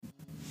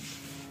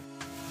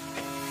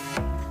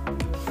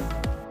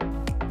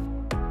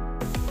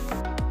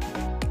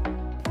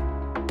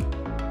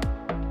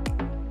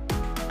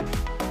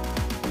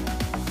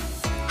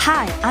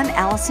Hi, I'm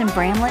Allison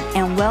Bramlett,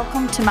 and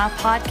welcome to my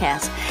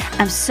podcast.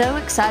 I'm so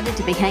excited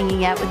to be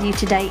hanging out with you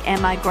today and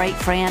my great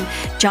friend,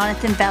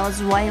 Jonathan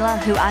Valenzuela,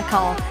 who I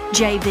call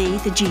JV,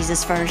 the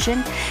Jesus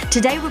version.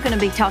 Today we're going to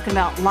be talking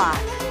about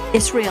life.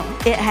 It's real,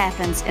 it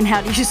happens, and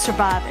how do you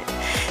survive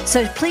it?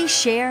 So please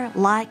share,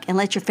 like, and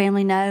let your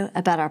family know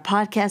about our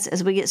podcast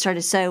as we get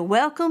started. So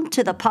welcome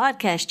to the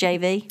podcast,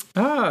 JV.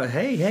 Oh,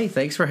 hey,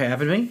 thanks for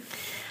having me.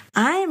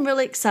 I am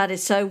really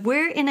excited. So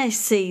we're in a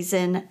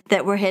season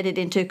that we're headed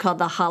into called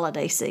the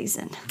holiday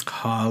season.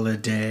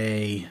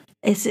 Holiday.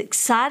 It's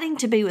exciting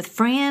to be with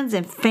friends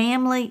and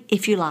family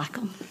if you like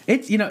them.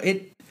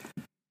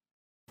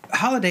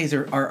 Holidays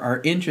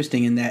are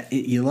interesting in that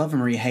you love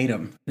them or you hate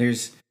them.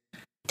 There's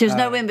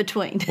no in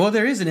between. Well,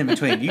 there is an in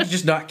between. You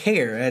just not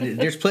care.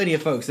 There's plenty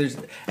of folks.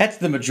 That's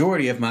the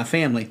majority of my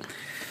family.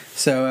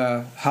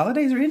 So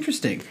holidays are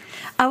interesting.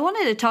 I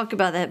wanted to talk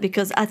about that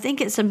because I think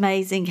it's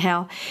amazing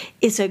how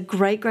it's a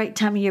great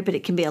time of year, but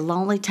it can be a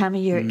lonely time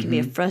of year. It can be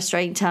a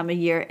frustrating time of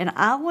year. And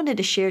I wanted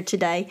to share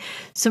today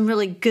some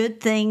really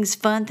good things,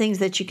 fun things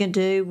that you can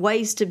do,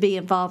 ways to be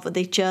involved with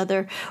each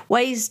other,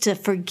 ways to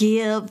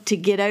forgive, to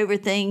get over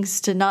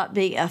things, to not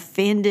be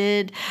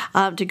offended,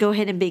 to go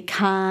ahead and be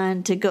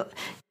kind,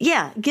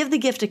 give the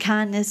gift of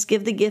kindness,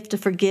 give the gift of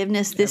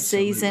forgiveness this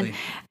season.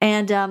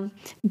 And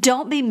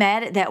don't be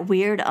mad at that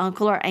weird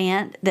uncle or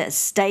aunt that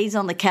stays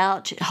on the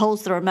couch,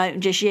 holds the remote,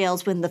 and just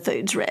yells when the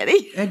food's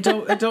ready. And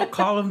don't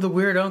call them the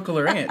weird uncle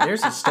or aunt.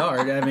 There's a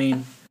start. I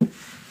mean...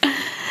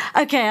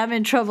 Okay, I'm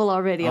in trouble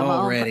already.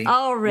 Already.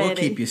 We'll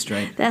keep you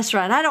straight. That's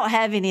right. I don't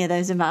have any of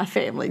those in my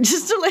family,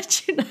 just to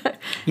let you know.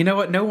 You know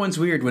what? No one's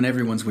weird when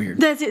everyone's weird.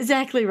 That's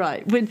exactly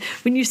right, when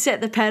you set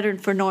the pattern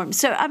for norms.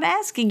 So I'm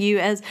asking you,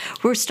 as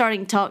we're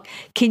starting to talk,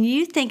 can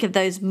you think of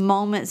those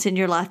moments in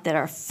your life that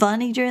are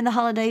funny during the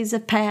holidays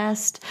of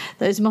past,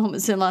 those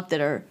moments in life that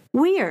are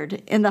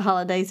weird in the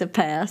holidays of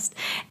past,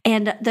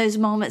 and those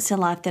moments in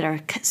life that are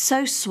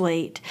so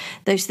sweet,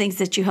 those things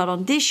that you held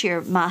on? This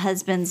year, my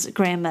husband's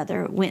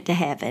grandmother went to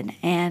heaven,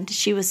 and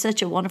she was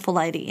such a wonderful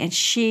lady, and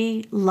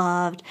she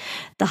loved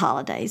the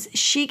holidays.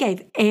 She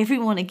gave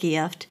everyone a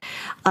gift.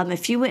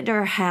 If you went to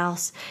her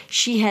house,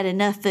 she had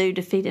enough food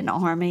to feed an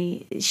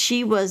army.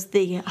 She was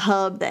the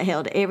hub that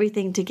held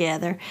everything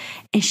together,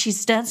 and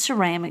she's done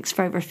ceramics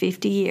for over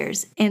 50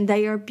 years, and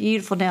they are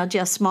beautiful now.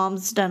 Jeff's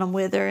mom's done them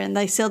with her, and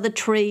they sell the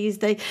trees.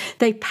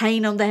 They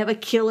paint them. They have a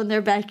kiln in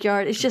their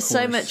backyard. It's just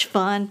so much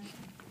fun.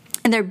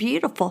 And they're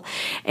beautiful.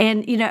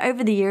 And,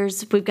 over the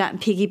years, we've gotten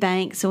piggy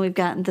banks, and we've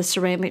gotten the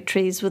ceramic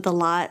trees with the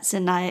lights,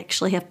 and I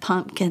actually have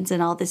pumpkins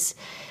and all this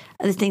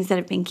other things that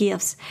have been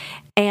gifts.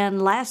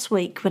 And last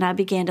week, when I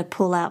began to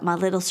pull out my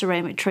little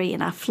ceramic tree,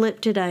 and I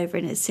flipped it over,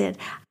 and it said,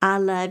 "I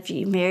love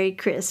you, Merry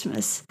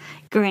Christmas,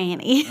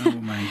 Granny." Oh,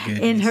 my goodness.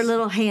 In her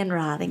little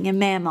handwriting, and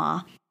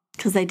Mama,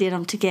 because they did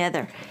them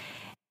together.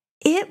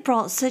 It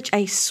brought such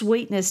a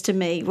sweetness to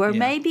me where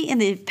maybe in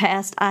the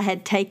past I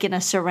had taken a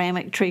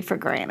ceramic tree for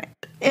granted.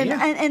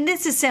 And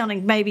this is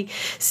sounding maybe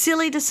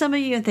silly to some of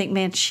you and think,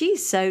 man,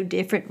 she's so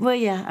different. Well,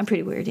 yeah, I'm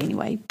pretty weird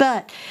anyway.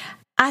 But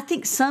I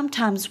think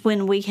sometimes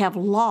when we have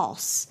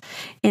loss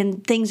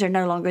and things are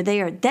no longer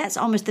there, that's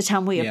almost the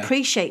time we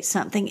appreciate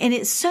something. And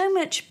it's so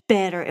much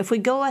better if we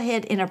go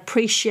ahead and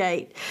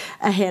appreciate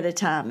ahead of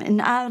time.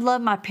 And I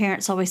love my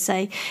parents always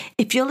say,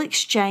 if you'll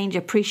exchange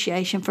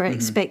appreciation for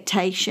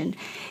expectation,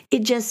 it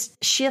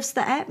just shifts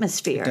the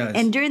atmosphere. It does.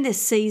 And during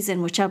this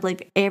season, which I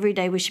believe every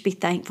day we should be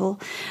thankful,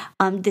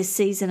 this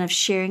season of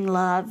sharing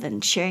love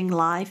and sharing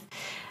life,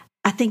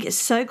 I think it's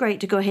so great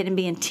to go ahead and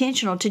be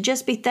intentional, to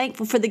just be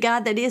thankful for the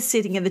guy that is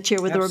sitting in the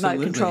chair with the remote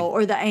control,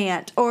 or the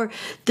aunt, or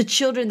the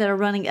children that are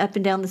running up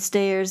and down the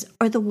stairs,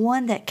 or the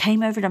one that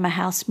came over to my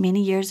house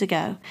many years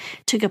ago,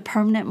 took a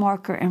permanent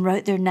marker and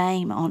wrote their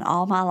name on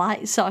all my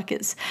light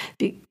sockets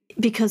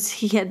because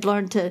he had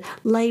learned to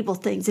label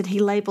things, and he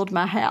labeled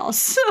my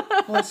house.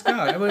 Well,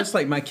 Scott, it's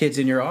like my kids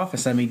in your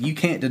office. I mean, you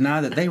can't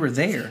deny that they were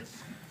there.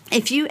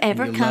 If you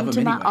ever come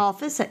to my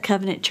office at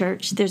Covenant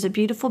Church, there's a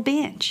beautiful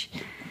bench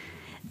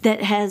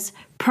that has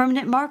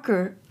permanent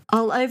marker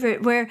all over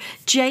it, where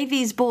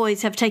JV's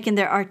boys have taken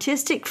their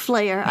artistic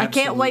flair.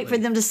 Absolutely. I can't wait for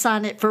them to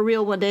sign it for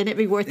real one day, and it'd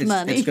be worth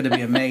money. It's going to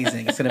be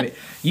amazing.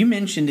 You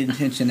mentioned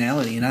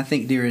intentionality, and I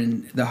think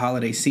during the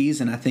holiday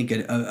season, I think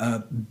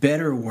a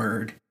better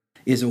word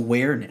is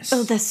awareness.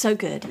 Oh, that's so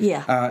good.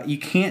 Yeah. You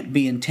can't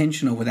be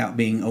intentional without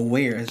being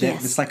aware.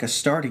 It's like a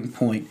starting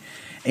point.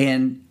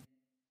 And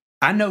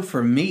I know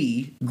for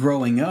me,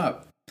 growing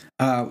up,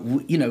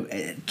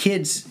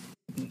 kids,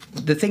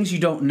 the things you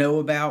don't know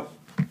about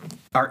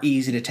are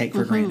easy to take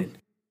for granted.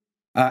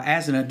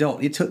 As an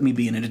adult, it took me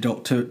being an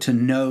adult to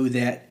know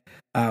that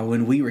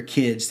when we were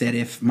kids, that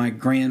if my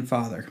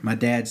grandfather, my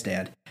dad's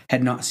dad,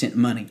 had not sent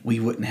money, we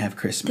wouldn't have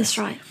Christmas. That's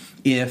right.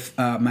 If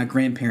my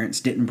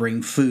grandparents didn't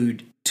bring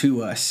food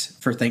to us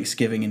for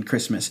Thanksgiving and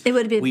Christmas, it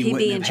would have been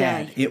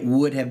PB&J. It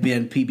would have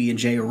been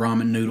PB&J or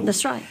ramen noodles.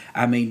 That's right.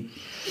 I mean,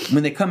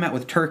 when they come out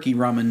with turkey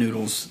ramen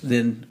noodles,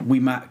 then we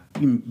might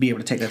be able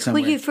to take that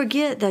somewhere. Well, you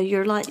forget though.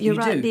 You're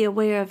right. Be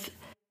aware of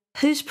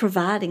who's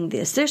providing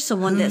this? There's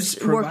someone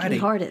that's working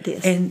hard at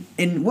this.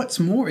 And what's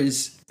more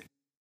is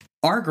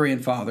our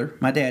grandfather,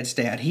 my dad's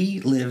dad, he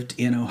lived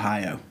in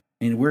Ohio.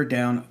 And we're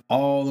down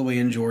all the way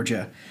in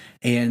Georgia.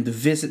 And the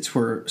visits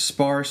were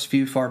sparse,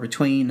 few, far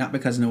between, not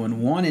because no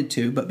one wanted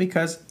to, but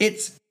because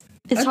it's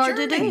hard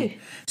journey, to do.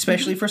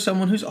 especially for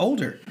someone who's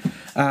older.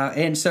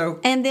 And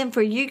then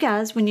for you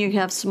guys, when you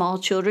have small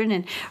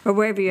children or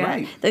wherever you're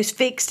at, those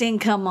fixed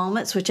income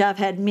moments, which I've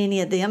had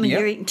many of them, and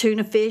you're eating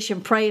tuna fish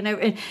and praying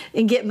over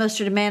and get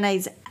mustard and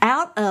mayonnaise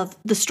out of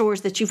the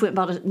stores that you've went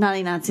and bought a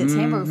 99-cent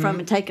hamburger from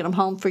and taking them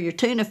home for your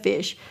tuna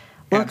fish.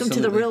 Welcome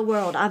to the real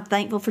world. I'm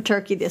thankful for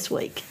turkey this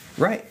week.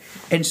 Right.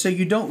 And so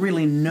you don't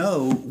really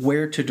know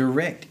where to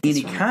direct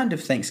any kind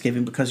of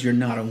Thanksgiving because you're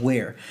not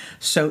aware.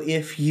 So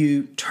if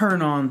you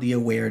turn on the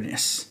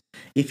awareness,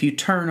 if you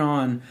turn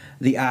on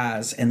the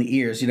eyes and the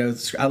ears,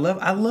 I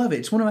love it.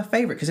 It's one of my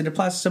favorite because it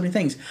applies to so many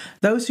things.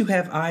 Those who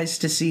have eyes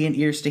to see and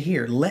ears to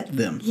hear, let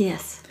them.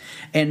 Yes.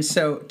 And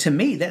so to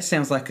me, that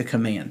sounds like a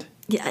command.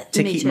 Yeah,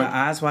 to keep my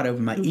eyes wide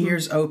open, my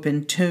ears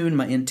open, tune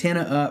my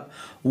antenna up,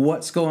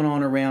 what's going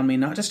on around me,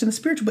 not just in the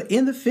spiritual, but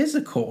in the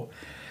physical.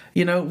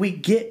 We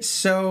get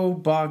so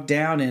bogged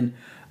down in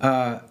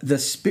the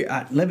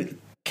spirit.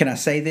 Can I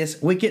say this?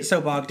 We get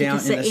so bogged down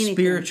in the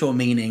spiritual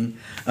meaning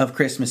of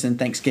Christmas and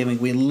Thanksgiving,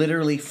 we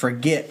literally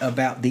forget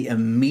about the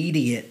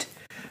immediate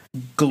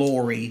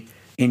glory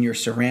in your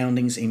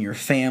surroundings, in your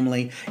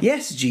family.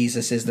 Yes,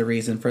 Jesus is the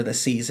reason for the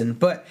season,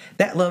 but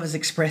that love is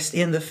expressed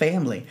in the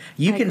family.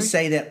 You can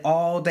say that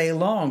all day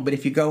long, but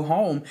if you go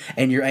home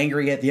and you're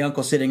angry at the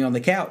uncle sitting on the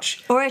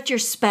couch, or at your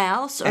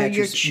spouse or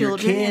your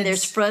children, and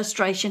there's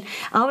frustration,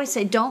 I always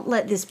say, don't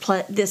let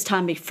this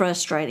time be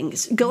frustrating.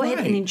 Go ahead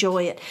and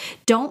enjoy it.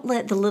 Don't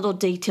let the little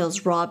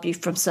details rob you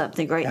from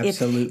something great.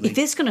 Absolutely. If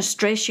it's going to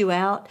stress you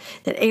out,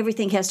 that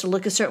everything has to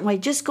look a certain way,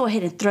 just go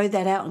ahead and throw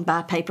that out and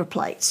buy paper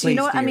plates. Please, you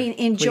know what I mean?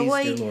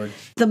 Enjoy Lord.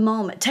 the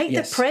moment. Take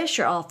the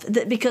pressure off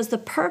because the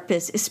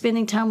purpose is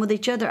spending time with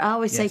each other. I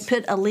always say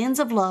put a lens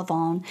of love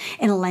on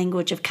and a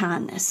language of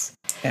kindness.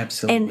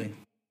 Absolutely. And,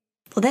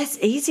 that's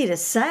easy to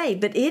say,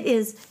 but it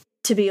is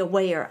to be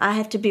aware. I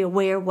have to be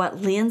aware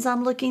what lens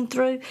I'm looking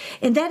through,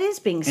 and that is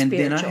being spiritual.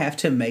 And then I have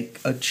to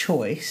make a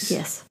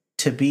choice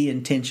to be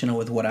intentional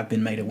with what I've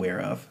been made aware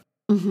of.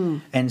 Mm-hmm.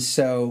 And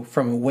so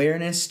from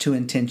awareness to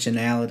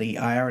intentionality,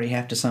 I already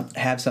have to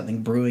have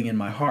something brewing in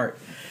my heart.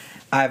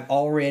 I've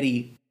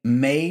already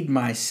made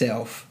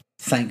myself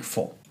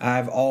thankful.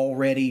 I've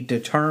already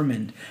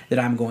determined that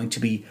I'm going to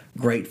be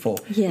grateful.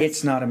 Yes.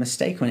 It's not a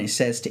mistake when it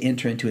says to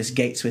enter into his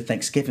gates with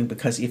thanksgiving,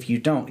 because if you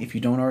don't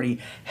already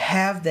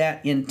have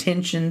that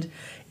intentioned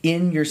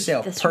in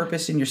yourself,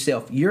 purpose in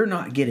yourself, you're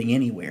not getting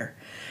anywhere.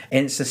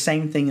 And it's the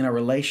same thing in our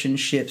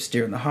relationships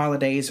during the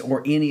holidays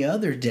or any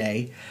other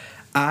day.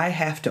 I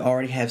have to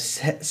already have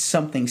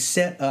something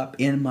set up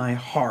in my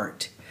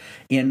heart,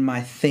 in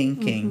my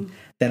thinking,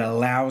 that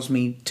allows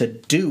me to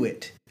do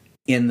it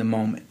in the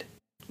moment.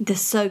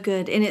 That's so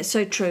good, and it's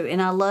so true.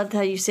 And I loved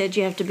how you said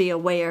you have to be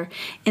aware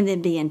and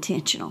then be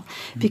intentional,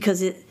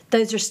 because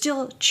those are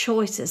still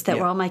choices that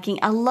we're all making.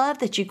 I love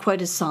that you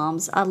quoted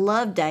Psalms. I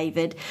love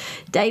David.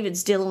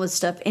 David's dealing with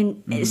stuff,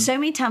 and so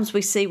many times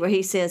we see where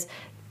he says,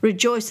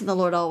 rejoice in the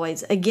Lord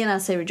always. Again, I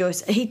say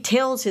rejoice. He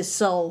tells his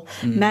soul,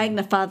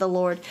 magnify the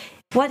Lord.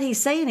 What he's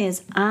saying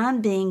is,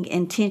 I'm being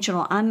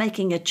intentional. I'm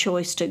making a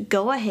choice to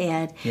go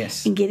ahead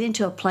and get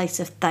into a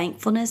place of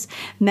thankfulness.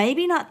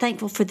 Maybe not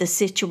thankful for the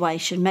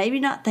situation, maybe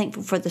not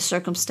thankful for the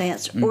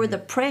circumstance or the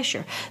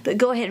pressure, but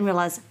go ahead and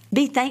realize,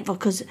 be thankful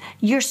because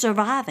you're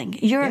surviving.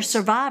 You're a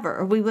survivor,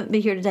 or we wouldn't be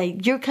here today.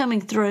 You're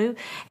coming through,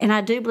 and I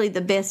do believe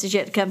the best is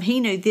yet to come. He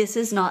knew this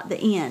is not the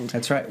end.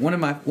 That's right. One of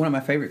my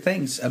favorite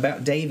things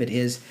about David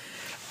is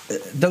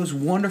those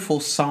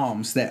wonderful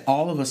psalms that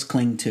all of us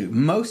cling to.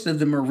 Most of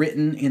them are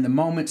written in the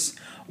moments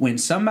when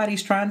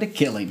somebody's trying to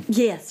kill him.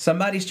 Yes.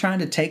 Somebody's trying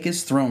to take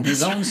his throne.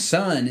 His own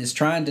son is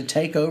trying to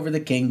take over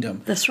the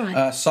kingdom. That's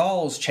right.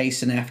 Saul's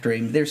chasing after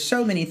him. There's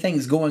so many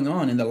things going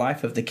on in the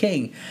life of the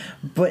king.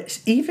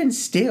 But even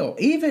so,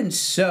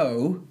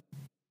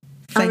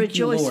 thank I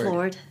rejoice, you,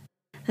 Lord.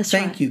 That's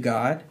Thank you,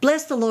 God.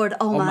 Bless the Lord,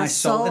 O my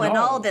soul, and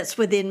all that's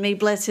within me.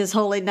 Bless his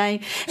holy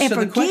name. And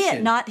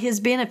forget not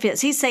his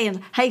benefits. He's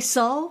saying, hey,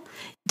 soul,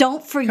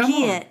 don't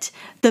forget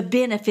the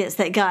benefits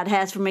that God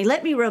has for me.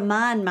 Let me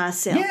remind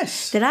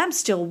myself that I'm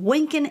still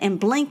winking and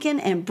blinking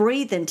and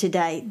breathing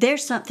today.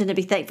 There's something to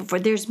be thankful for.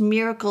 There's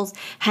miracles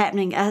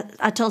happening.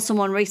 I told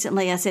someone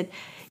recently, I said,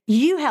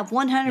 you have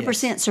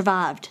 100%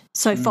 survived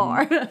so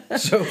far.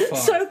 So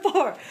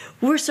far.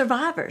 We're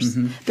survivors.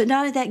 But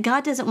not only that,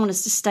 God doesn't want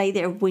us to stay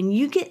there. When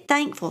you get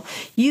thankful,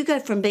 you go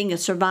from being a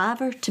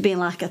survivor to being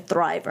like a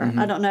thriver.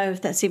 I don't know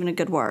if that's even a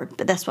good word,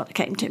 but that's what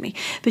came to me.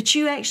 But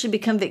you actually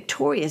become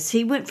victorious.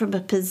 He went from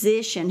a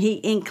position, he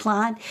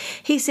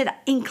said,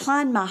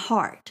 incline my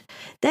heart.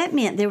 That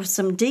meant there was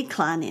some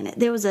decline in it.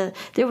 There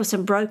was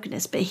some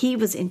brokenness, but he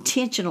was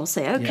intentional,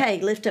 say, okay,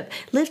 lift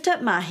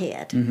up my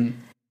head.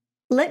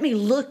 let me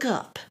look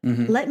up.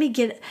 Let me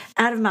get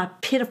out of my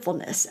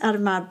pitifulness, out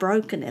of my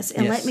brokenness,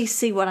 and let me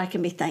see what I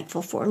can be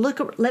thankful for.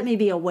 Let me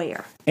be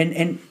aware.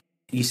 And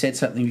you said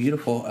something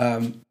beautiful.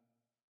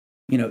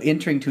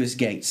 Entering to his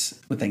gates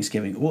with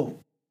thanksgiving. Well,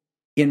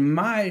 in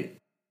my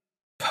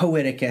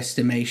poetic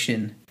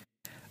estimation,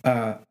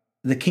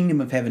 the kingdom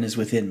of heaven is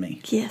within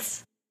me.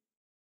 Yes.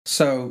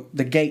 So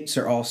the gates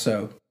are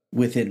also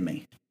within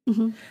me.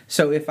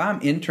 So if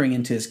I'm entering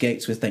into his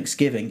gates with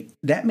thanksgiving,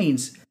 that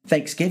means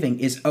thanksgiving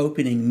is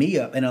opening me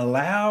up and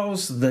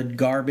allows the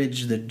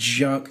garbage, the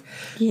junk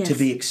to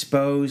be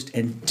exposed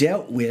and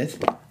dealt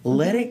with.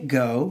 Let it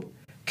go.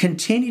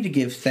 Continue to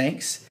give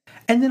thanks.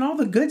 And then all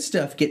the good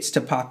stuff gets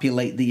to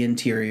populate the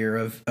interior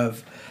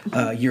of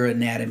your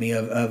anatomy,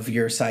 of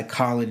your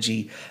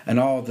psychology, and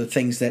all the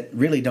things that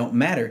really don't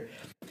matter.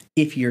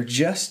 If you're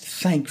just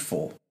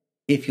thankful,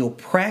 if you'll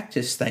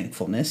practice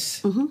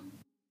thankfulness,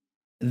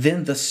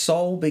 then the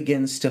soul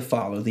begins to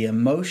follow. The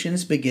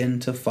emotions begin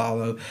to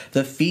follow.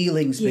 The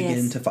feelings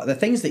begin to follow. The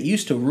things that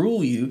used to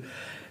rule you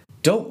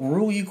don't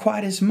rule you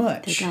quite as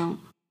much. They don't.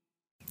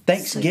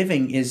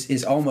 Thanksgiving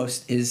is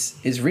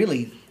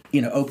really,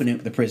 opening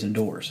up the prison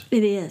doors.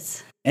 It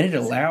is. And it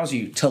allows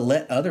you to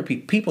let other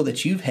people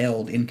that you've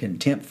held in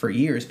contempt for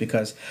years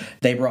because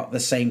they brought the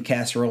same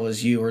casserole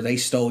as you, or they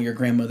stole your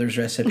grandmother's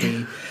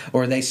recipe,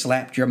 or they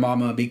slapped your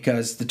mama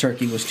because the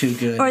turkey was too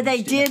good. Or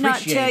they did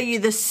not tell you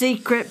the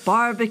secret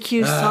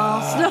barbecue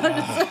sauce.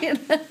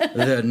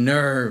 The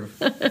nerve.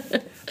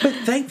 But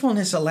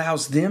thankfulness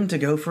allows them to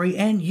go free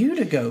and you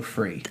to go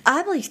free.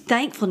 I believe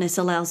thankfulness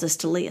allows us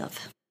to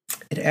live.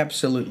 It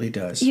absolutely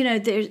does.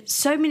 There's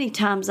so many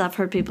times I've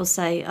heard people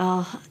say,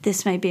 oh,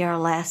 this may be our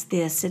last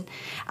this. And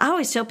I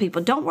always tell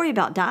people, don't worry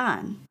about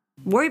dying.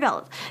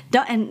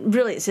 And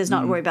really it says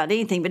not to worry about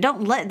anything, but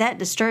don't let that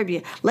disturb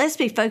you. Let's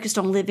be focused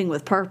on living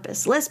with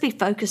purpose. Let's be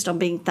focused on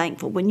being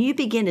thankful. When you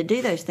begin to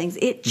do those things,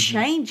 it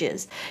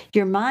changes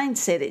your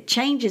mindset.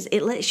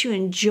 It lets you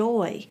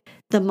enjoy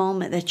the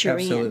moment that you're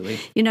in.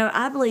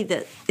 I believe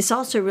that it's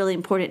also really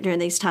important during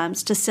these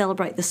times to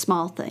celebrate the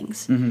small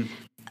things.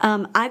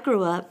 I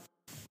grew up,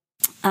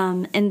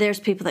 and there's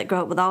people that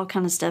grow up with all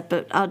kind of stuff,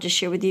 but I'll just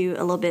share with you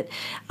a little bit.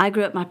 I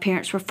grew up, my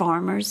parents were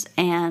farmers,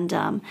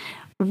 and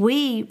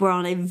we were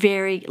on a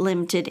very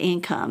limited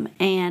income,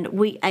 and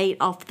we ate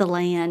off the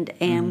land,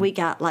 and we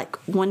got like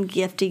one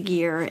gift a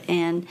year.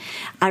 And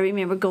I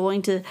remember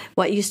going to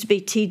what used to be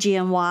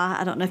TGNY.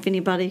 I don't know if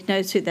anybody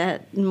knows who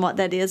that and what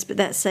that is, but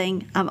that's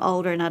saying I'm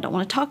older and I don't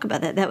want to talk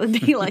about that. That would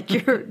be like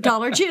your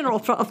Dollar General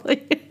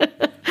probably.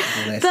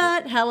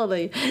 But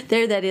hallelujah,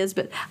 there that is.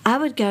 But I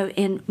would go,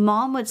 and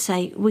Mom would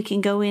say, we can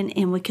go in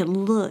and we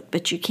can look,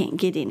 but you can't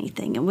get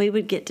anything. And we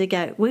would get to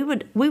go. We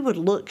would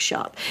look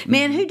shop.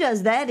 Man, who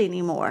does that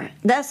anymore?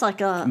 That's like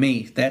a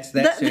me. That's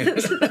it.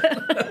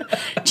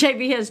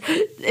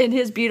 JB and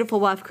his beautiful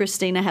wife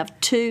Christina have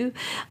two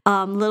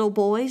little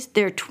boys.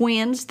 They're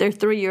twins. They're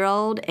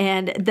 3-year-old,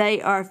 and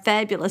they are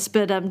fabulous.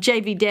 But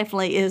JB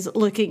definitely is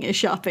looking at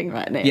shopping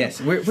right now.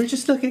 Yes, we're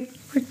just looking.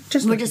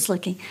 We're just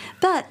looking.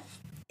 But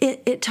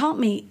it taught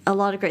me a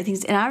lot of great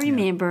things. And I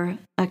remember,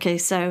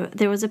 so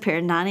there was a pair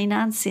of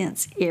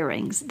 99-cent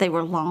earrings. They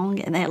were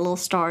long, and they had little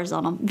stars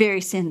on them. Very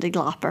Cyndi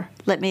Lauper.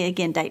 Let me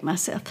again date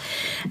myself.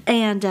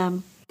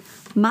 And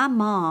my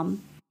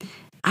mom,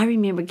 I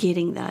remember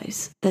getting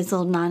those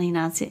little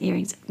 99-cent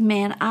earrings.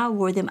 Man, I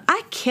wore them.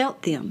 I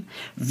kept them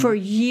for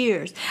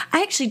years.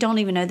 I actually don't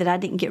even know that I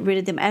didn't get rid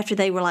of them after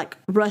they were like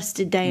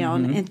rusted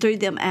down and threw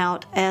them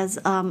out as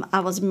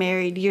I was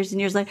married years and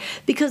years later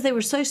because they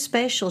were so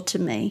special to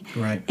me.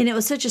 Right. And it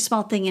was such a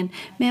small thing. And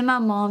man, my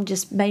mom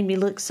just made me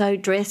look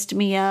dressed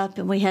me up,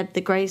 and we had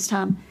the greatest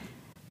time.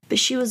 But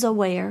she was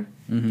aware.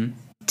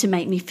 To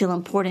make me feel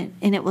important.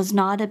 And it was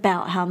not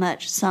about how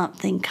much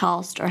something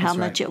cost or how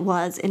much it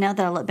was. And now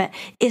that I look back,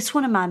 it's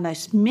one of my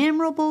most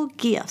memorable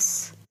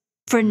gifts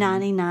for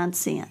 99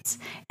 cents.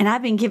 And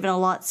I've been given a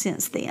lot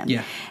since then.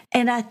 Yeah.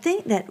 And I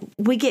think that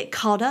we get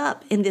caught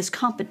up in this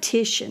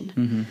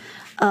competition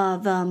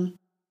of,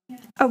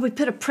 or we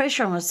put a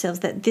pressure on ourselves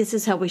that this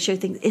is how we show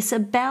things. It's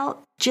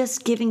about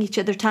just giving each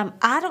other time.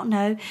 I don't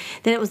know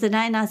that it was the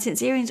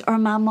 99-cent earrings or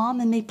my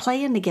mom and me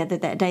playing together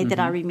that day that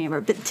I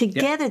remember. But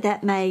together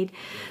that made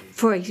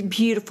for a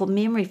beautiful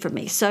memory for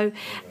me. So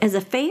as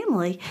a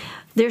family,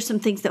 there's some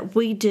things that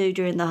we do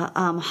during the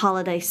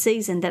holiday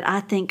season that I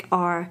think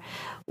are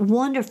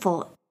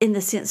wonderful in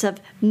the sense of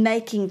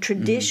making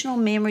traditional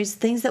memories,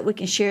 things that we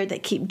can share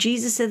that keep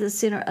Jesus at the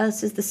center,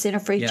 us as the center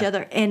for each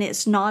other. And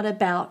it's not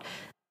about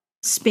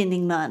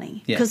spending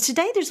money. Because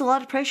today there's a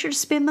lot of pressure to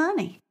spend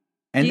money.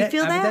 And do you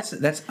feel that?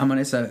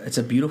 It's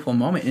a beautiful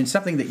moment, and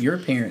something that your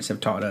parents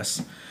have taught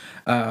us.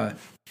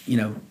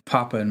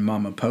 Papa and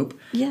Mama Pope.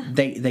 Yeah,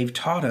 they've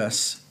taught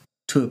us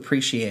to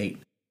appreciate,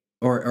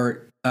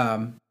 or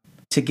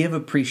to give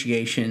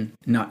appreciation,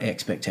 not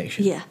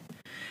expectation. Yeah.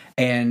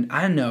 And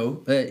I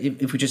know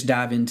if we just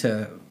dive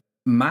into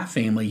my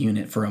family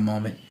unit for a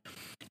moment,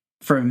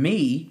 for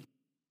me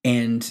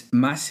and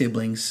my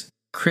siblings,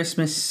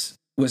 Christmas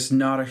was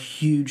not a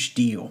huge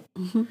deal.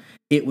 Mm-hmm.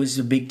 It was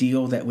a big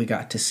deal that we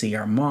got to see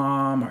our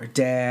mom, our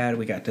dad.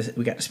 We got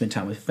to spend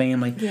time with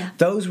family. Yeah.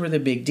 Those were the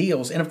big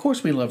deals, and of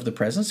course, we love the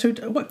presents.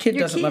 What kid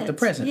Your doesn't love the kids.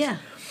 presents?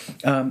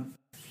 Yeah.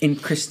 In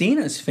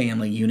Christina's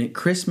family unit,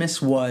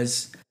 Christmas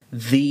was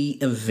the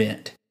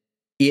event.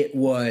 It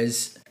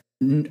was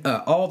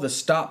all the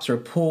stops are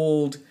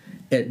pulled,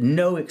 at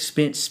no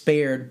expense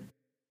spared.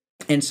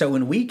 And so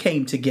when we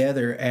came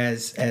together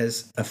as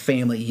a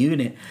family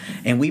unit,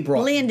 and we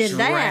brought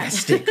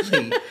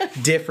drastically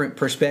different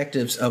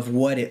perspectives of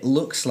what it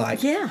looks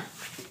like. Yeah.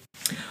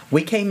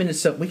 We came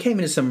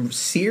into some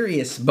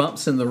serious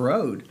bumps in the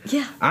road.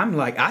 Yeah. I'm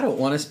like, I don't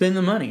want to spend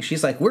the money.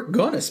 She's like, we're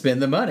going to spend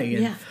the money.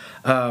 And,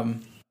 yeah.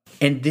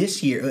 And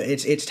this year,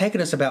 it's taken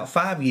us about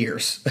 5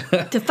 years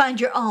to find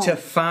your own, to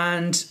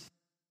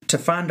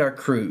find our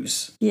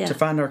cruise, to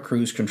find our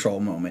cruise control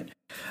moment.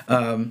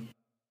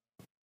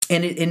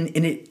 And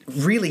it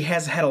really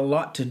has had a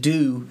lot to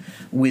do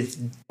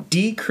with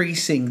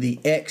decreasing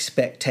the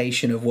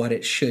expectation of what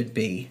it should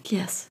be.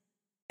 Yes.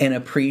 And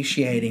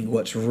appreciating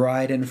what's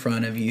right in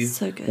front of you,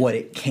 so good. What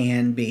it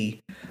can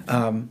be.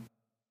 When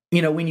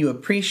you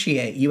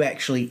appreciate, you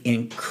actually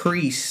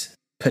increase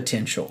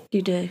potential.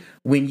 You do.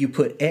 When you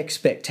put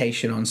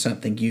expectation on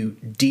something, you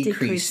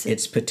decrease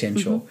its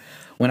potential.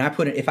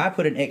 Mm-hmm. If I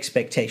put an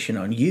expectation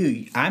on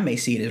you, I may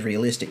see it as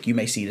realistic. You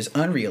may see it as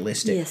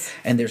unrealistic. Yes.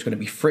 And there's going to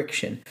be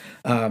friction.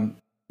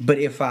 But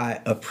if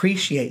I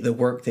appreciate the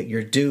work that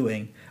you're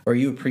doing, or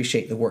you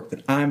appreciate the work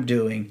that I'm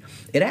doing,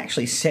 it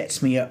actually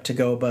sets me up to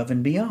go above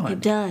and beyond. It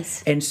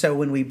does. And so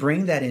when we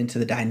bring that into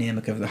the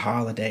dynamic of the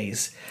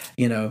holidays,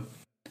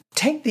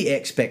 take the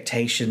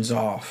expectations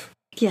off.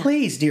 Yeah.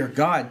 Please, dear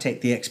God,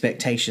 take the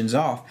expectations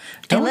off.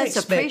 Don't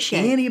expect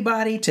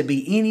anybody to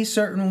be any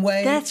certain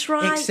way. That's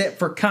right. Except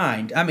for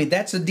kind. I mean,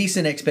 that's a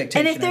decent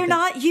expectation. And if they're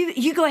not,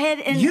 you go ahead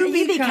and you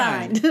be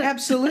kind.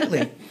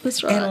 Absolutely.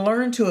 That's right. And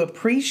learn to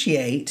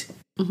appreciate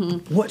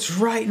what's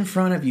right in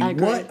front of you.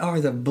 What are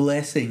the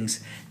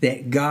blessings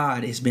that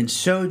God has been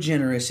so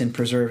generous in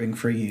preserving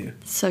for you?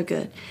 So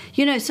good.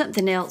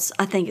 Something else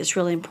I think is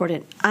really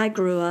important. I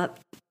grew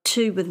up,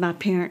 too, with my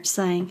parents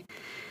saying,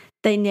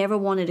 they never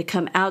wanted to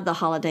come out of the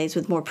holidays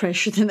with more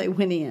pressure than they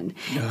went in.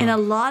 Oh, and a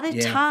lot of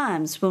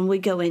times when we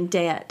go in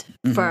debt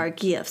for our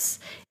gifts,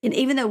 and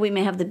even though we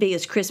may have the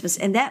biggest Christmas,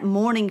 and that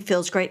morning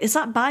feels great, it's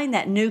like buying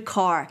that new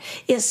car.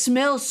 It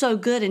smells so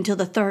good until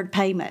the third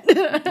payment.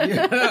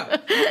 Yeah.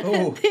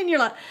 Oh. Then you're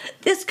like,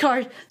 this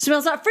car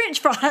smells like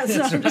French fries.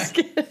 No, I'm just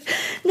kidding.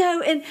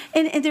 No,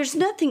 and there's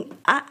nothing,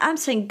 I'm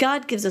saying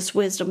God gives us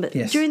wisdom, but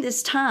during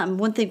this time,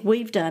 one thing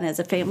we've done as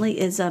a family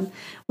is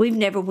we've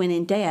never went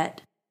in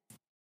debt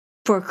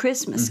for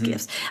Christmas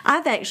gifts.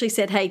 I've actually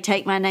said, hey,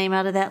 take my name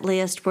out of that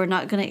list. We're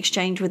not going to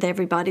exchange with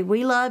everybody.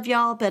 We love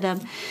y'all, but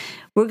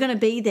we're going to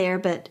be there,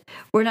 but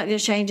we're not going to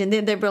exchange. And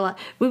then they'll be like,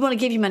 we want to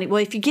give you money.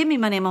 Well, if you give me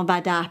money, I'm going to buy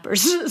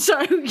diapers. So,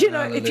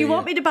 if you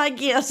want me to buy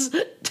gifts,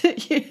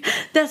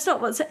 that's not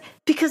what's...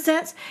 Because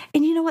that's...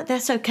 And you know what?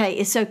 That's okay.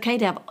 It's okay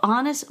to have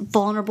honest,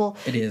 vulnerable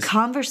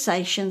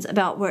conversations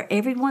about where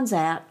everyone's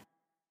at,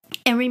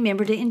 and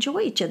remember to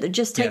enjoy each other.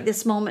 Just take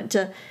this moment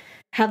to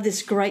have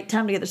this great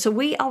time together. So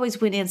we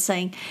always went in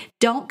saying,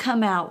 don't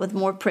come out with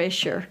more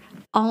pressure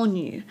on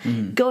you.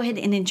 Go ahead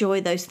and enjoy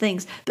those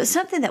things. But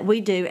something that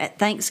we do at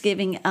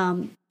Thanksgiving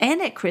and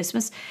at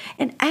Christmas,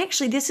 and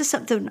actually this is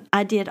something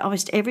I did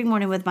almost every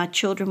morning with my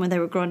children when they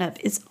were growing up,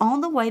 is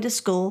on the way to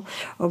school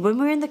or when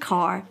we're in the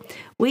car,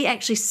 we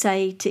actually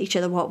say to each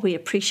other what we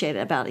appreciate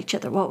about each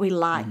other, what we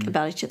like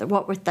about each other,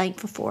 what we're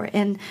thankful for.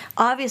 And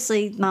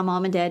obviously my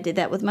mom and dad did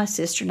that with my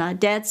sister and I.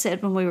 Dad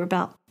said when we were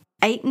about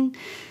 8 and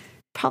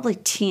probably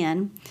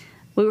 10,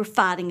 we were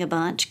fighting a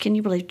bunch. Can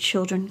you believe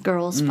children,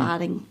 girls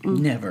fighting?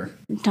 Never.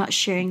 Not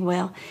sharing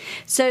well.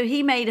 So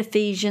he made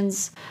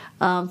Ephesians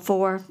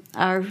for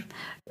our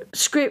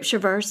scripture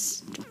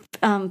verse,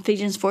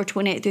 Ephesians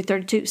 4:28 through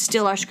 32,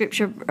 still our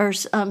scripture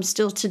verse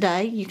still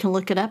today. You can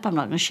look it up. I'm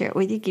not going to share it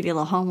with you. Give you a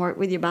little homework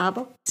with your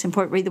Bible. It's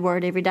important to read the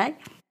Word every day.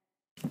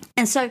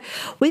 And so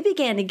we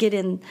began to get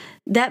in,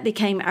 that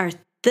became our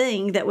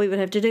thing that we would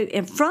have to do.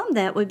 And from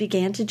that, we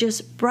began to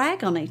just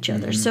brag on each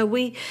other. So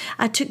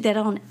I took that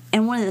on.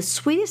 And one of the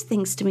sweetest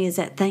things to me is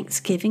at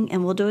Thanksgiving,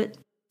 and we'll do it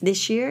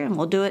this year, and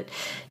we'll do it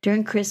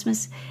during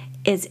Christmas,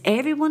 is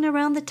everyone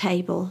around the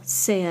table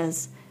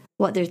says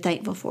what they're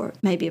thankful for.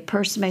 Maybe a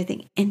person may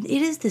think, and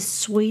it is the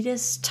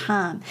sweetest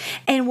time.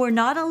 And we're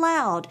not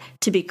allowed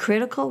to be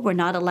critical. We're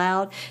not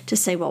allowed to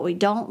say what we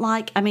don't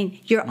like. I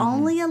mean, you're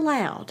only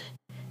allowed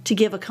to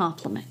give a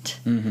compliment.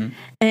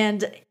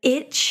 And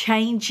it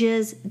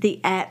changes the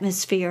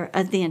atmosphere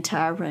of the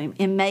entire room.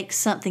 It makes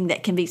something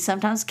that can be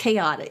sometimes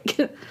chaotic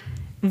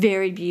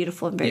very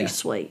beautiful and very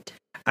sweet.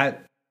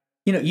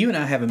 You and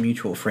I have a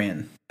mutual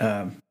friend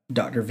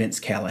Dr. Vince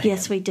Callahan.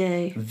 Yes, we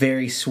do.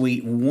 Very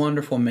sweet,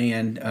 wonderful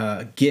man,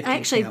 gifted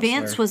Actually, counselor.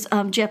 Vince was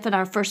Jeff and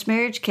our first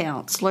marriage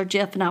counselor.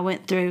 Jeff and I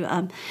went through,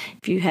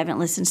 if you haven't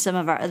listened to some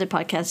of our other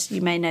podcasts,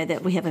 you may know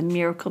that we have a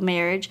miracle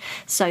marriage.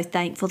 So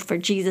thankful for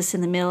Jesus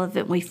in the middle of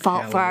it. We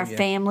fought for our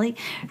family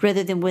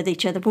rather than with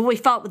each other. Well, we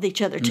fought with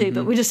each other too,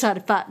 but we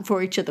decided fighting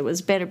for each other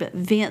was better. But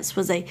Vince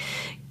was a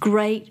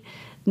great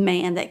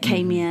man that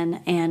came in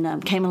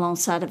and came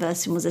alongside of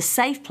us and was a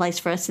safe place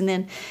for us, and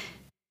then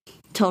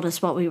told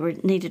us what we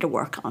needed to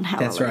work on.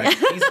 Hallelujah.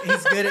 That's right.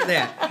 He's good at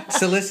that.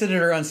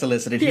 Solicited or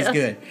unsolicited, he's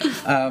good.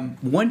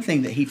 One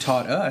thing that he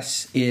taught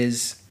us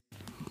is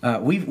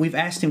we've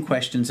asked him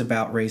questions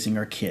about raising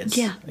our kids.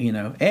 Yeah. You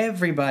know,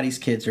 everybody's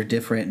kids are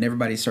different and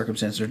everybody's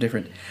circumstances are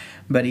different.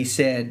 But he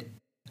said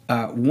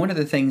one of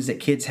the things that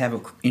kids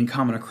have in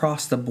common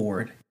across the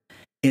board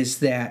is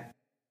that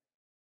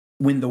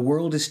when the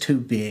world is too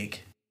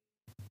big,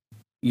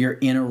 your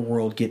inner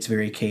world gets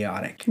very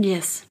chaotic.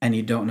 Yes. And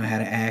you don't know how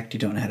to act, you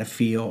don't know how to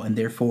feel, and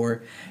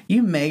therefore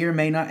you may or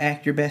may not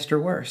act your best or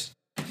worst.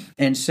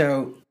 And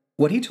so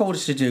what he told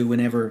us to do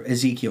whenever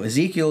Ezekiel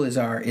is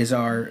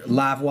our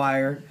live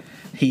wire.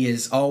 He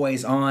is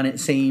always on, it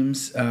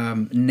seems.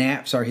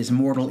 Naps are his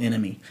mortal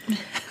enemy.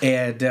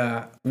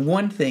 And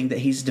one thing that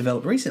he's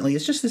developed recently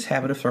is just this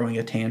habit of throwing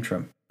a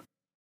tantrum.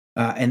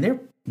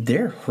 And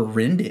they're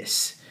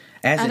horrendous.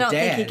 As I don't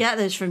dad, think he got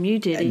those from you,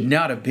 did he?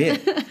 Not a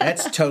bit.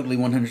 That's totally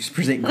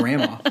 100%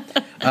 grandma.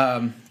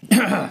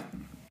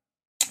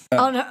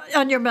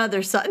 On your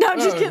mother's side. No, I'm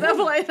just kidding.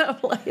 I'm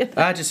playing.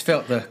 I just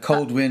felt the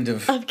cold wind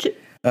of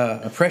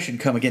oppression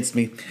come against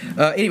me.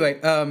 Anyway,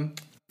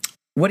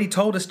 what he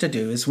told us to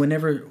do is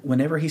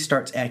whenever he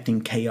starts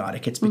acting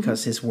chaotic, it's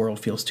because his world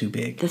feels too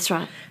big. That's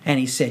right. And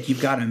he said,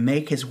 you've got to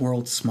make his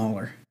world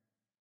smaller.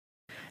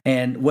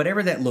 And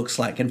whatever that looks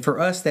like. And for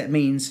us, that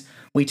means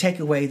we take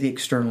away the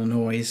external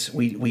noise.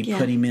 We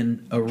put him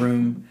in a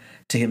room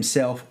to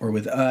himself or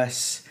with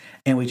us,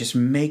 and we just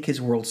make his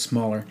world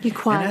smaller. You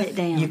quiet it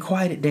down. You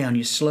quiet it down.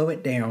 You slow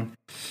it down.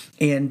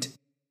 And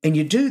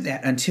you do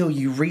that until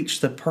you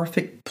reach the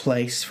perfect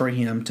place for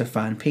him to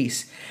find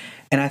peace.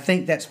 And I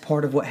think that's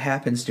part of what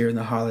happens during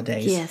the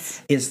holidays.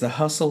 Yes. Is the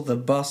hustle, the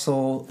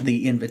bustle,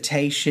 the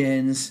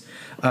invitations,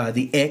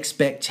 the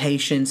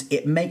expectations.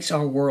 It makes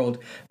our world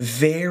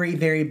very,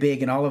 very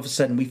big, and all of a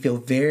sudden we feel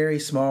very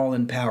small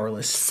and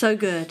powerless. So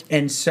good.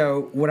 And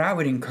so what I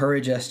would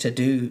encourage us to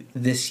do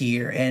this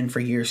year and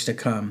for years to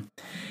come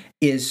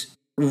is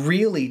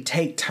really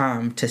take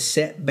time to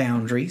set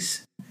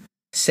boundaries,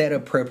 set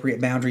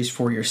appropriate boundaries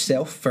for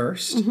yourself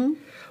first.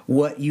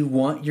 What you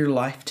want your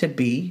life to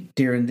be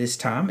during this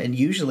time. And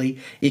usually,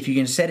 if you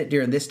can set it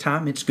during this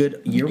time, it's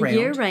good year-round.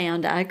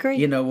 Year-round, I agree.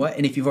 You know what?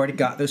 And if you've already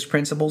got those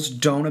principles,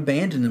 don't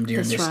abandon them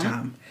during this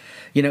time.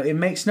 You know, it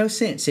makes no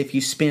sense if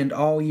you spend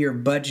all year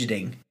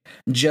budgeting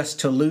just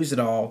to lose it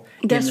all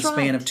in the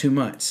span of 2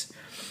 months.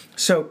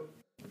 So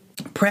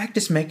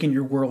practice making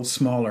your world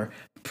smaller.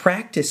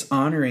 Practice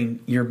honoring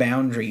your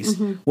boundaries,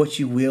 what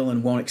you will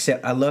and won't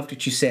accept. I loved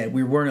what you said.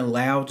 We weren't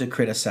allowed to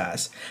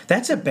criticize.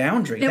 That's a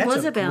boundary.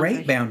 That's a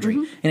great boundary.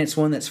 And it's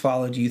one that's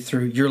followed you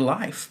through your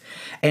life.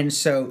 And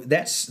so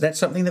that's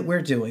something that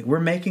we're doing. We're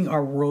making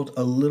our world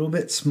a little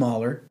bit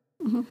smaller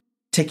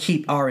to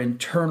keep our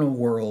internal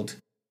world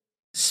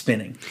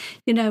spinning.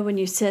 You know, when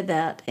you said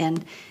that,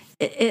 and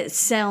it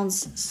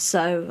sounds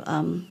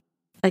so,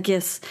 I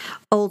guess,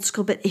 old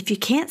school, but if you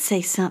can't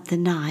say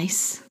something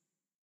nice,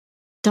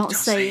 don't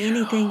say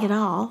anything at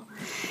all.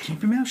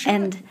 Keep your mouth shut.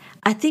 And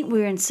I think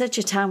we're in such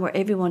a time where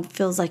everyone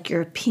feels like your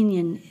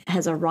opinion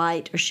has a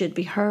right or should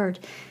be heard.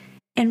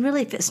 And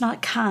really, if it's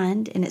not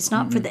kind and it's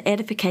not for the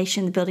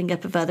edification, the building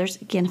up of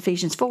others, again,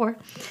 Ephesians 4,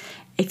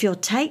 if you'll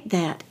take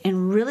that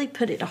and really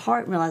put it to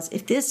heart and realize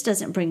if this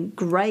doesn't bring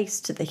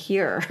grace to the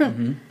hearer,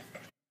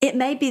 it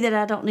may be that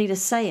I don't need to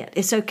say it.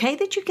 It's okay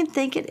that you can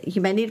think it.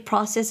 You may need to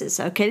process it. It's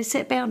okay to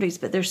set boundaries,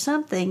 but there's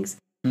some things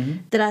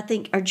that I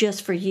think are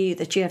just for you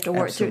that you have to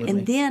work through.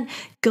 And then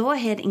go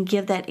ahead and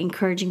give that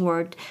encouraging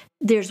word.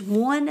 There's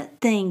one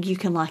thing you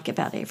can like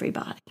about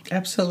everybody.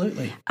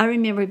 Absolutely. I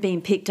remember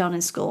being picked on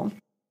in school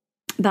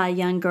by a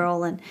young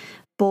girl, and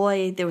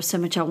boy, there was so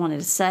much I wanted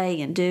to say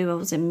and do. I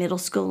was in middle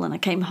school, and I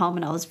came home,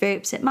 and I was very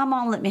upset. My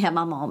mom let me have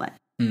my moment.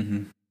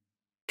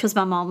 Because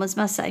my mom was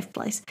my safe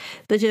place.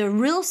 But a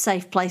real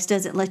safe place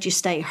doesn't let you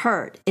stay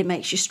hurt. It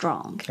makes you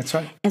strong. That's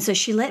right. And so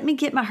she let me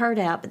get my hurt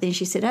out, but then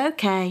she said,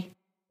 okay,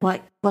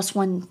 what's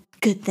one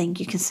good thing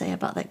you can say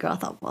about that girl? I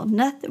thought, well,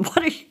 nothing.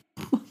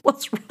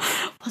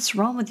 What's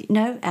wrong with you?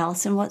 No,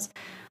 Allison, what's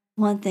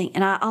one thing?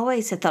 And I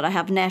always had thought I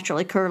have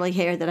naturally curly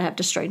hair that I have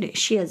to straighten it.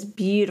 She has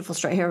beautiful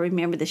straight hair. I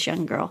remember this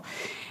young girl.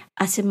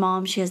 I said,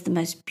 Mom, she has the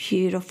most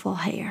beautiful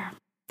hair.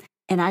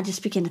 And I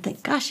just began to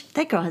think, gosh,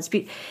 that girl has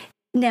beauty.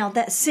 Now,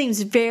 that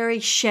seems very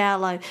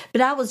shallow,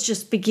 but I was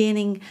just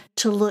beginning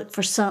to look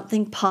for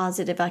something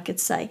positive I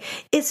could say.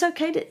 It's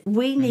okay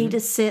we need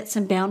to set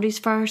some boundaries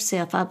for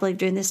ourselves, I believe,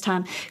 during this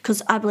time,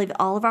 because I believe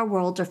all of our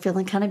worlds are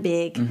feeling kind of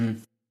big.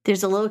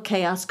 There's a little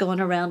chaos going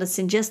around us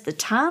in just the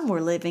time we're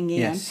living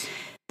in.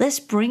 Let's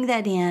bring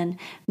that in,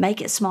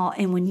 make it small.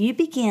 And when you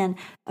begin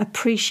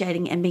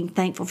appreciating and being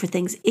thankful for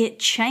things, it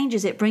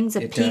changes. It brings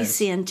a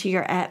peace into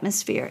your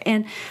atmosphere.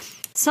 And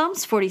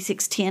Psalms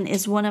 46:10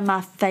 is one of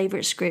my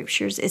favorite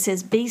scriptures. It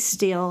says, "Be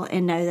still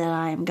and know that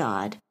I am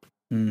God."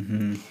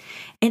 Mm-hmm.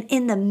 And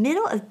in the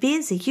middle of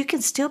busy, you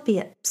can still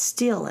be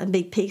still and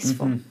be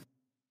peaceful. Mm-hmm.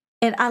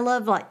 And I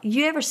love, like,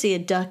 you ever see a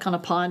duck on a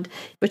pond,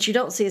 but you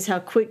don't see is how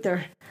quick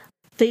their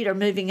feet are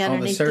moving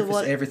underneath the surface,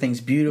 water. everything's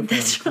beautiful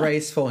and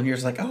graceful, and you're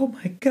just like, oh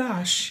my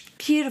gosh.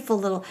 Beautiful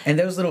little. And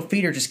those little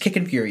feet are just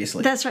kicking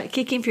furiously. That's right,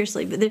 kicking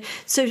furiously. But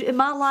so in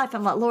my life,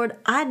 I'm like, Lord,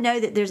 I know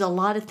that there's a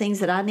lot of things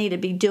that I need to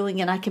be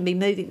doing and I can be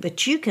moving,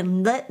 but you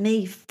can let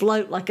me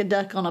float like a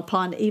duck on a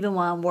pond even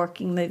while I'm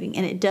working, moving,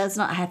 and it does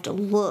not have to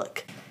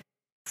look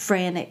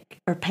frantic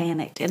or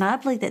panicked. And I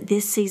believe that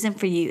this season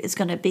for you is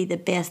going to be the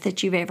best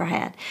that you've ever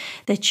had,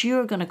 that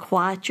you're going to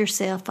quiet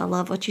yourself. I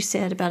love what you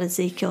said about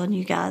Ezekiel and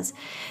you guys,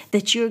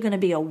 that you're going to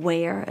be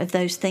aware of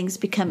those things,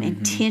 become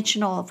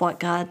intentional of what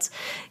God's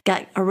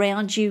got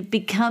around you,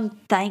 become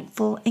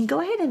thankful, and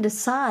go ahead and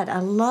decide. I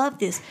love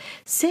this.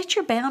 Set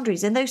your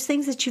boundaries and those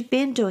things that you've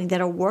been doing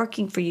that are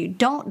working for you.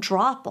 Don't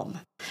drop them.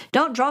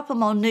 Don't drop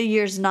them on New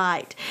Year's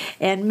night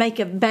and make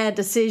a bad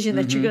decision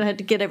that you're going to have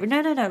to get over.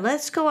 No.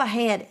 Let's go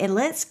ahead and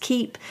let's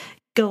keep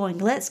going.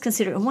 Let's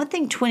consider. And one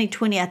thing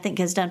 2020, I think,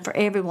 has done for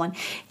everyone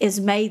is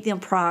made them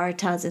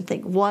prioritize and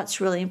think what's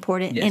really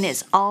important. Yes. And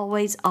it's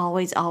always,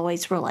 always,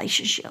 always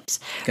relationships.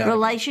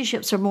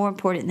 Relationships are more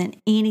important than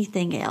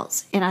anything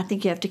else. And I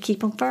think you have to keep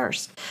them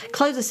first.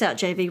 Close us out,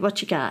 JV.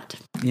 What you got?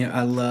 Yeah,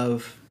 I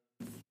love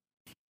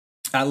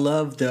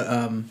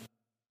the...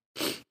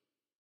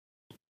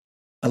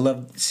 I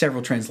love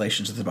several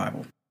translations of the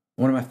Bible.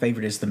 One of my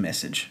favorite is the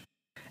Message.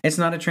 It's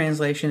not a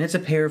translation. It's a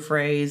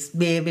paraphrase.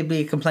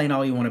 Complain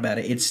all you want about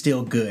it. It's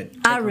still good.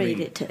 I read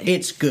it too.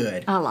 It's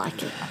good. I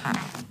like it.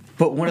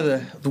 But one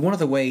of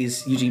the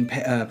ways Eugene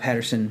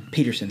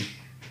Peterson.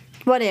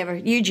 Whatever.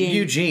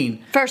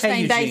 Eugene. First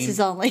name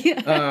basis only.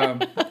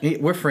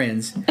 We're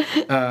friends.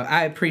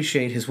 I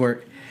appreciate his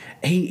work.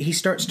 He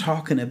starts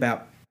talking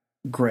about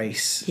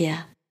grace.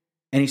 Yeah.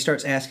 And he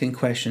starts asking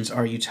questions.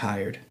 Are you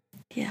tired?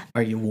 Yeah.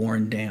 Are you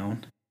worn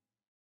down?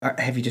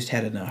 Have you just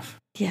had enough?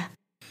 Yeah.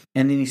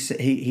 And then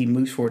he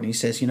moves forward and he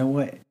says, you know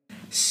what?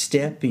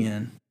 Step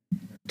in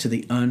to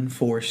the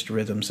unforced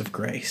rhythms of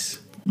grace.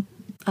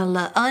 I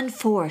love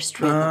unforced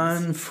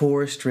rhythms.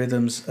 Unforced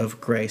rhythms of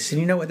grace. And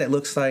you know what that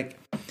looks like?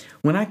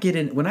 When I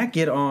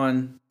get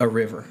on a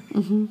river,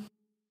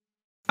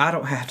 I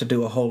don't have to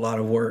do a whole lot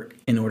of work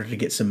in order to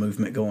get some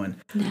movement going.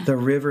 No. The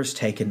river's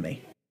taken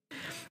me.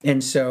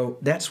 And so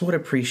that's what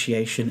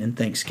appreciation and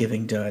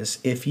Thanksgiving does.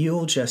 If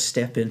you'll just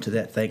step into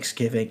that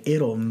Thanksgiving,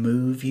 it'll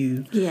move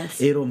you.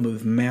 Yes. It'll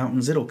move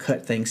mountains. It'll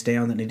cut things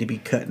down that need to be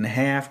cut in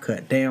half,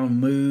 cut down,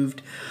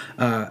 moved.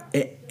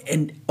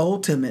 And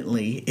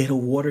ultimately,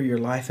 it'll water your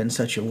life in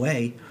such a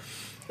way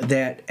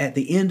that at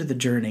the end of the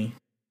journey,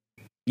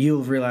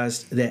 you'll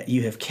realize that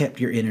you have kept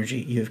your energy,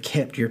 you have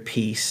kept your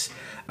peace,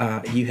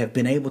 you have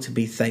been able to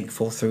be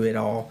thankful through it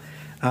all.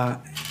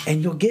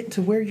 And you'll get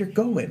to where you're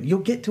going. You'll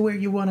get to where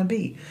you want to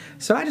be.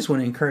 So I just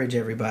want to encourage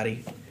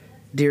everybody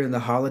during the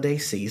holiday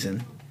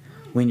season,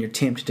 when you're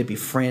tempted to be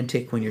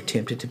frantic, when you're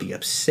tempted to be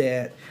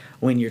upset,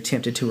 when you're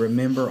tempted to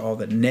remember all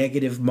the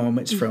negative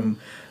moments from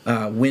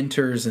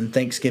winters and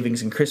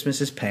Thanksgivings and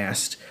Christmases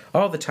past,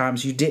 all the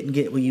times you didn't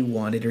get what you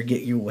wanted or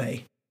get your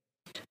way.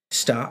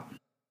 Stop.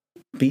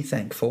 Be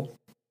thankful.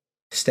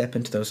 Step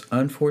into those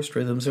unforced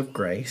rhythms of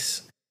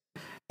grace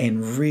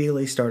and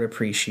really start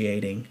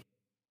appreciating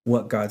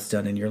what God's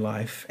done in your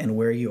life and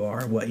where you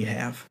are, what you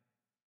have.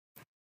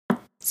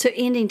 So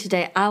ending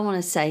today, I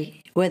want to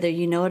say, whether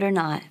you know it or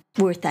not,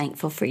 we're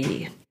thankful for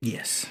you.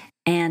 Yes.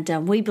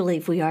 And we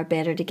believe we are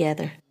better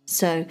together.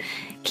 So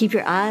keep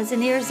your eyes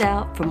and ears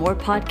out for more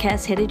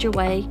podcasts headed your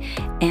way.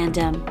 And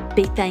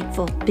be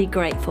thankful, be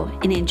grateful,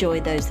 and enjoy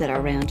those that are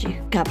around you.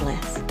 God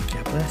bless.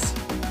 God bless.